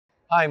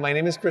Hi, my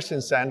name is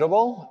Christian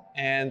Sandoval,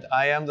 and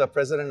I am the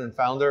president and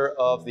founder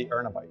of the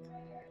Earn a Bike.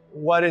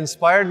 What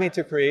inspired me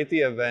to create the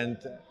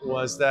event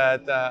was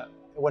that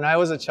when I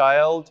was a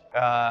child,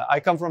 I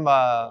come from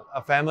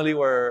a family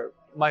where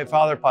my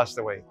father passed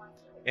away,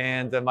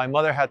 and my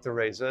mother had to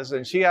raise us,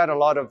 and she had a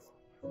lot of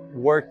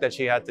work that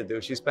she had to do.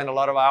 She spent a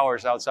lot of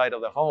hours outside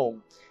of the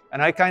home,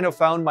 and I kind of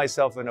found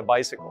myself in a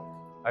bicycle.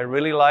 I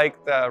really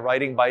liked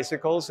riding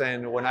bicycles,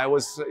 and when I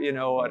was,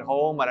 at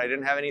home and I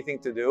didn't have anything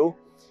to do,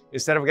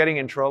 instead of getting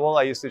in trouble,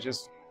 I used to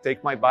just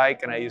take my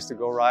bike and I used to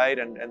go ride,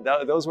 and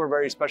those were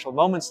very special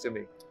moments to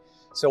me.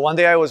 So one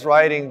day I was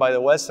riding by the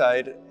west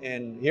side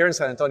here in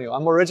San Antonio.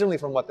 I'm originally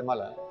from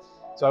Guatemala.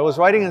 So I was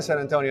riding in San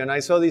Antonio and I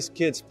saw these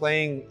kids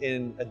playing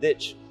in a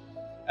ditch.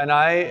 And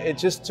it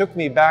just took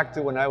me back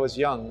to when I was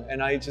young,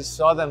 and I just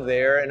saw them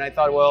there and I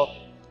thought, well,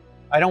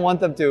 I don't want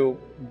them to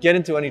get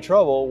into any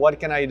trouble. What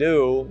can I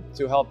do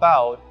to help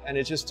out? And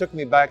it just took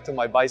me back to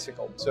my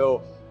bicycle.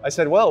 So I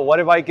said, well, what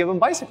if I give them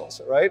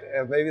bicycles, right?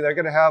 And maybe they're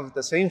gonna have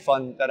the same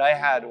fun that I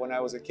had when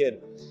I was a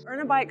kid. Earn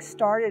a Bike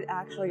started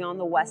actually on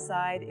the west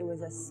side. It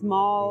was a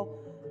small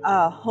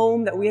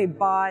home that we had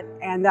bought,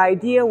 and the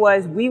idea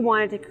was we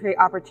wanted to create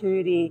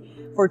opportunity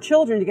for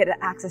children to get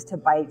access to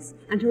bikes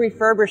and to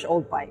refurbish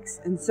old bikes.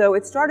 And so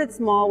it started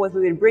small with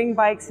we would bring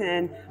bikes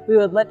in, we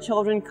would let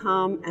children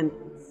come and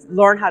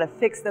learn how to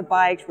fix the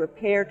bikes,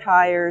 repair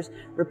tires,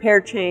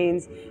 repair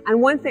chains, and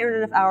once they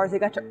earned enough hours, they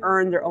got to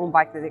earn their own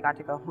bike that they got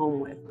to go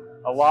home with.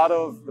 A lot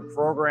of the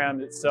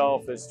program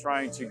itself is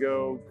trying to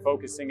go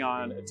focusing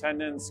on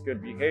attendance,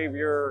 good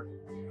behavior,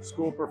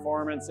 school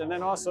performance, and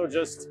then also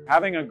just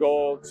having a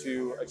goal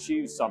to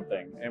achieve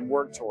something and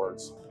work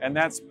towards. And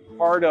that's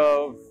part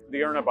of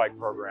the Earn a Bike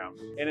program.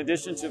 In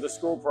addition to the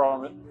school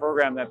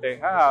program that they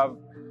have,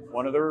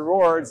 one of the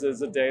rewards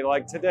is a day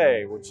like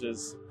today, which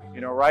is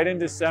right in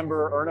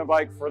December, Earn a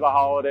Bike for the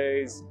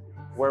holidays,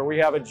 where we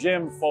have a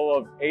gym full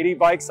of 80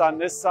 bikes on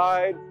this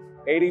side,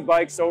 80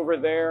 bikes over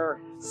there.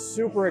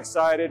 Super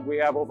excited. We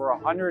have over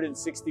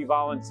 160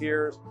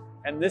 volunteers.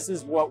 And this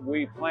is what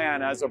we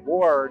plan as a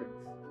board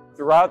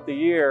throughout the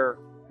year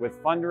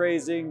with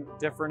fundraising,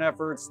 different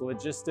efforts,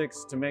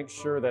 logistics, to make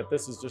sure that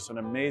this is just an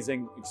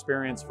amazing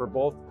experience for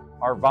both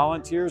our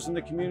volunteers in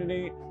the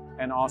community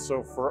and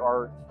also for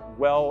our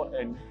well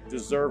and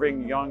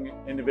deserving young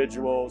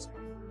individuals,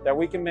 that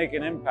we can make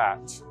an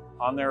impact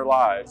on their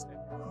lives.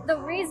 The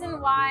reason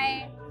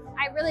why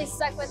I really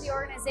stuck with the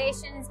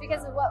organization is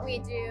because of what we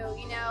do,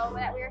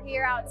 that we're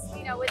here out,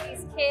 with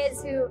these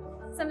kids who,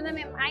 some of them,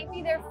 it might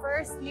be their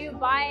first new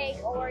bike,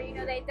 or,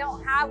 they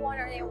don't have one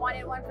or they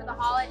wanted one for the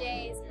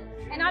holidays.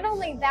 And not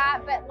only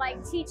that, but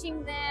like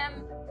teaching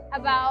them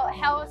about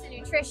health and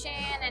nutrition,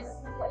 and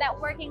that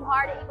working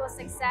hard equals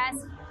success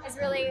is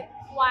really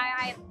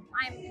why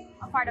I'm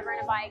a part of Earn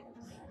a Bike.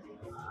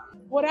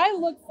 What I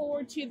look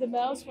forward to the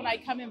most when I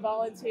come and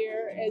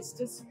volunteer is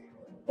just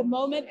the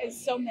moment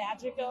is so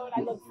magical, and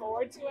I look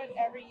forward to it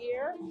every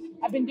year.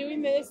 I've been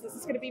doing this. This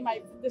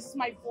is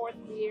my fourth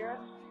year.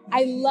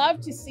 I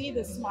love to see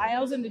the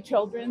smiles in the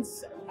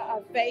children's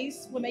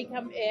face when they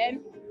come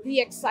in, the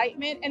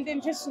excitement, and then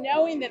just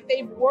knowing that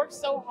they've worked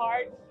so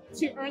hard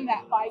to earn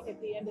that bike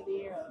at the end of the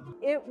year.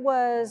 It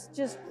was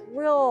just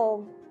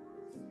real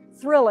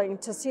thrilling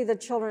to see the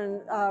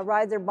children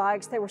ride their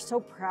bikes. They were so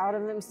proud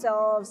of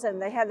themselves,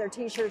 and they had their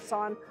t-shirts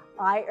on,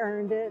 "I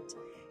earned it,"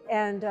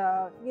 and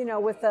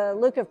with a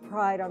look of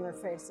pride on their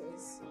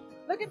faces.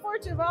 Looking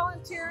forward to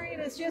volunteering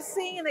is just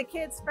seeing the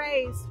kids'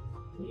 face,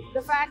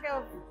 the fact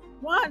of,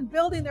 one,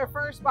 building their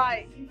first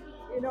bike,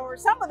 or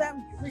some of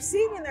them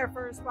receiving their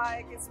first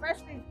bike,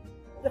 especially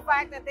the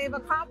fact that they've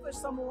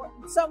accomplished so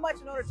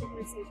much in order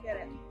to get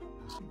it.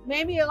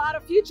 Maybe a lot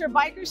of future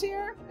bikers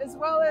here, as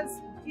well as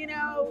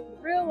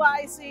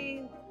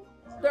realizing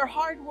their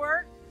hard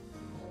work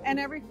and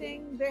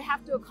everything they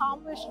have to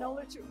accomplish in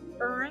order to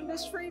earn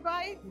this free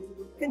bike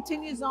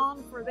continues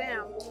on for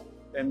them.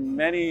 And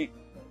many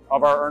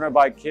of our Earn a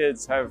Bike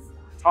kids have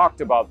talked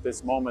about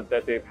this moment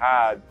that they've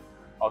had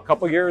a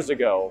couple years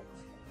ago.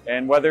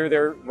 And whether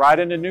they're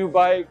riding a new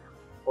bike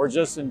or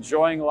just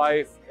enjoying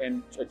life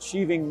and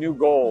achieving new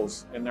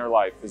goals in their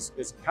life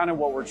is kind of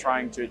what we're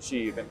trying to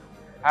achieve, and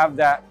have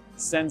that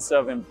sense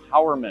of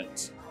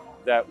empowerment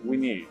that we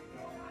need.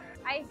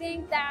 I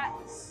think that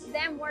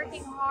them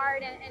working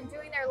hard and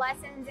doing their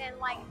lessons, and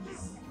like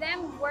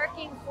them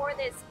working for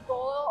this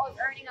goal of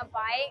earning a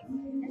bike,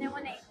 and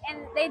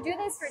then they do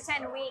this for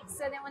 10 weeks,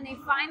 so then when they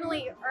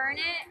finally earn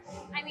it,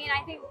 I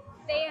think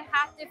they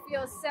have to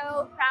feel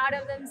so proud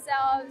of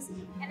themselves,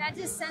 and that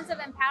just sense of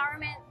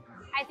empowerment,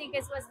 I think,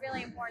 is what's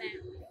really important.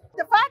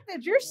 The fact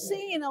that you're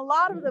seeing a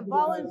lot of the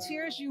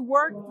volunteers you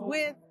work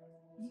with,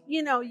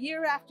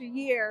 year after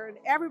year, and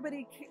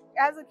everybody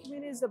as a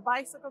community, as a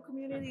bicycle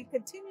community,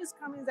 continues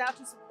coming out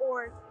to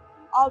support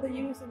all the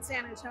youth in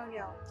San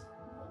Antonio.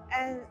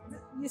 And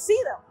you see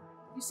them.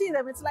 you see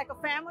them. It's like a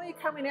family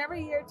coming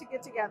every year to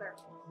get together.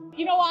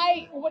 You know,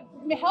 what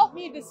helped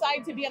me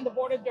decide to be on the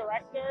board of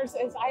directors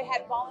is I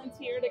had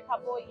volunteered a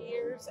couple of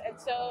years, and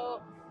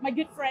so my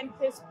good friend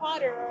Chris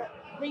Potter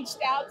reached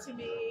out to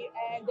me,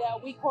 and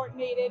we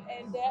coordinated,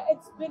 and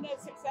it's been a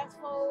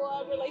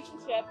successful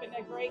relationship and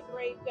a great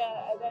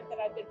event that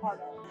I've been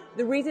part of.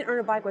 The reason Earn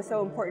a Bike was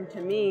so important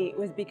to me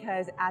was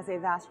because as a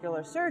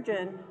vascular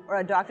surgeon or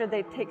a doctor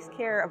that takes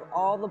care of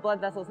all the blood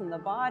vessels in the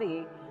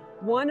body,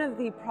 one of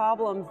the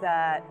problems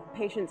that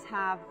patients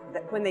have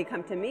when they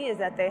come to me is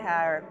that they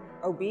are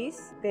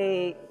obese,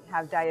 they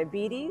have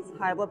diabetes,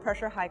 high blood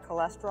pressure, high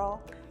cholesterol.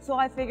 So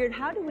I figured,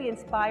 how do we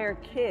inspire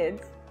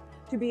kids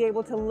to be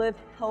able to live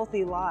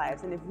healthy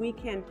lives? And if we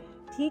can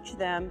teach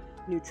them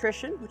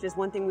nutrition, which is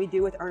one thing we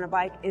do with Earn a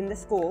Bike in the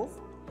schools,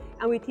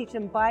 and we teach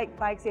them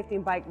bike safety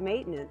and bike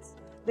maintenance,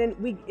 then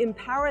we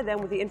empower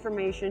them with the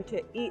information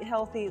to eat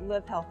healthy,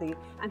 live healthy,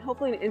 and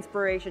hopefully an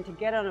inspiration to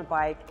get on a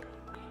bike.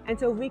 And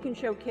so if we can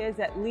show kids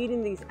that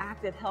leading these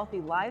active, healthy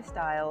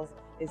lifestyles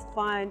is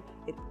fun,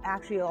 it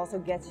actually also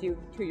gets you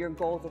to your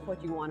goals of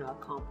what you want to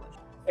accomplish.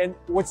 And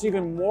what's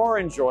even more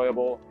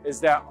enjoyable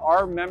is that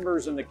our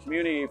members in the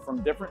community,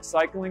 from different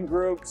cycling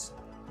groups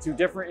to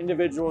different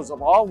individuals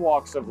of all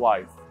walks of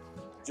life,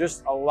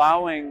 just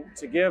allowing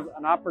to give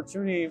an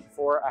opportunity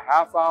for a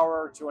half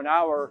hour to an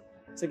hour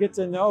to get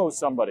to know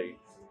somebody.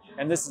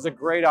 And this is a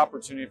great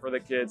opportunity for the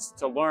kids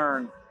to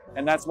learn.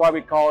 And that's why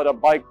we call it a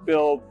bike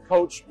build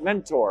coach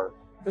mentor,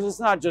 because it's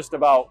not just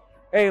about,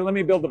 hey, let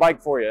me build the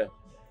bike for you,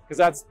 because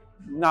that's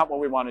not what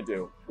we want to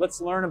do.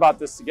 Let's learn about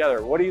this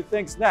together. What do you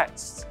think's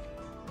next?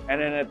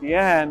 And then at the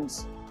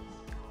end,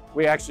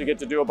 we actually get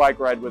to do a bike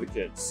ride with the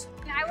kids.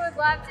 I would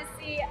love to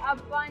see a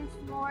bunch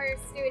more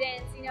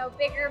students, you know,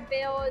 bigger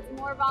builds,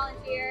 more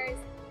volunteers,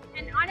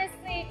 and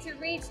honestly, to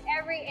reach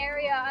every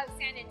area of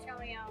San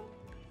Antonio.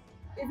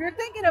 If you're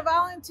thinking of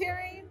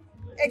volunteering,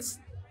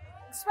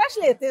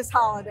 especially at this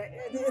time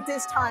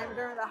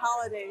during the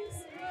holidays,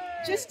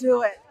 just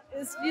do it.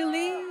 You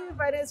leave,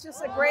 and it's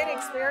just a great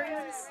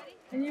experience,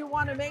 and you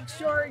want to make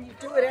sure you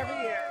do it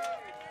every year.